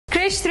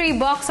Krrish 3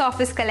 box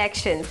office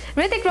collections.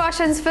 Hrithik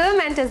Roshan's film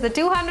enters the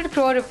 200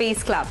 crore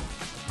rupees club.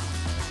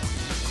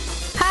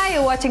 Hi,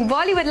 you're watching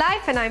Bollywood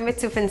Live and I'm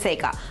Mitsu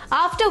Fonseca.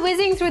 After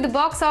whizzing through the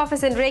box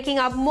office and raking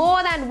up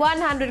more than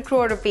 100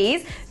 crore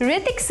rupees,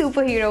 Hrithik's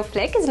superhero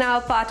flick is now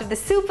a part of the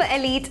super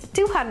elite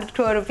 200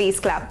 crore rupees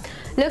club.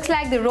 Looks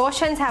like the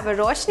Roshans have a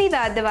Roshni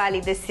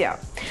Diwali this year.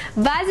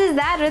 Buzz is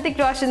that Hrithik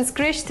Roshan's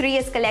Krrish 3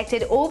 has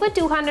collected over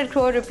 200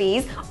 crore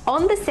rupees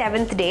on the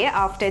 7th day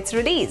after its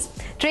release.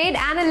 Trade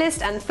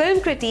analyst and film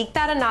critic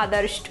Taran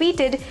Adarsh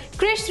tweeted,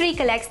 Krrish 3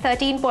 collects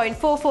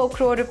 13.44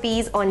 crore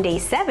rupees on day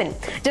 7.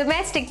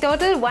 Domestic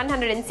total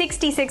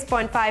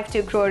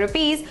 166.52 crore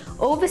rupees,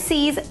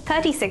 overseas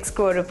 36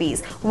 crore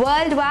rupees.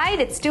 Worldwide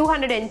it's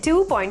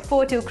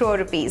 202.42 crore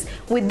rupees.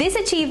 With this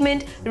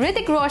achievement,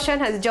 Hrithik Roshan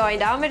has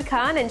joined Aamir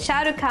Khan and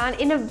Shah Rukh Khan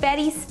in a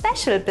very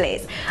special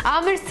place.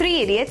 Aamir's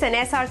 3 Idiots and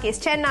SRK's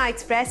Chennai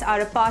Express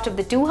are a part of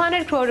the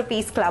 200 crore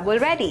rupees club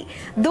already.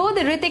 Though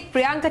the Hrithik,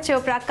 Priyanka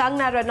Chopra,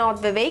 Kangana Ranaut,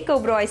 Vivek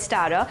Oberoi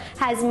starrer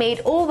has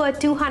made over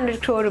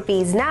 200 crore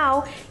rupees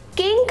now,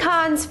 King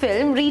Khan's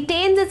film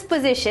retains its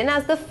position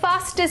as the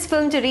fastest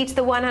film to reach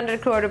the 100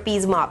 crore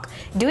rupees mark,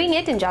 doing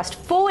it in just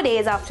 4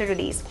 days after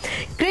release.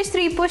 Krrish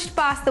 3 pushed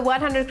past the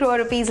 100 crore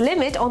rupees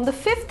limit on the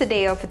 5th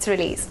day of its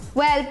release.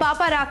 Well,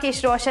 Papa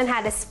Rakesh Roshan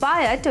had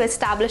aspired to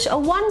establish a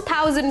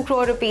 1000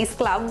 crore rupees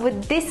club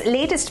with this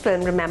latest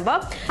film,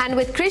 remember? And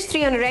with Krrish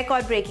 3 on a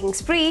record-breaking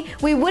spree,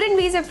 we wouldn't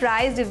be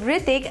surprised if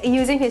Hrithik,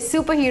 using his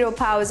superhero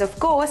powers of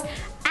course,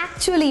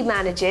 actually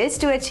manages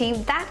to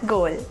achieve that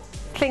goal.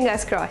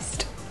 Fingers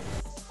crossed.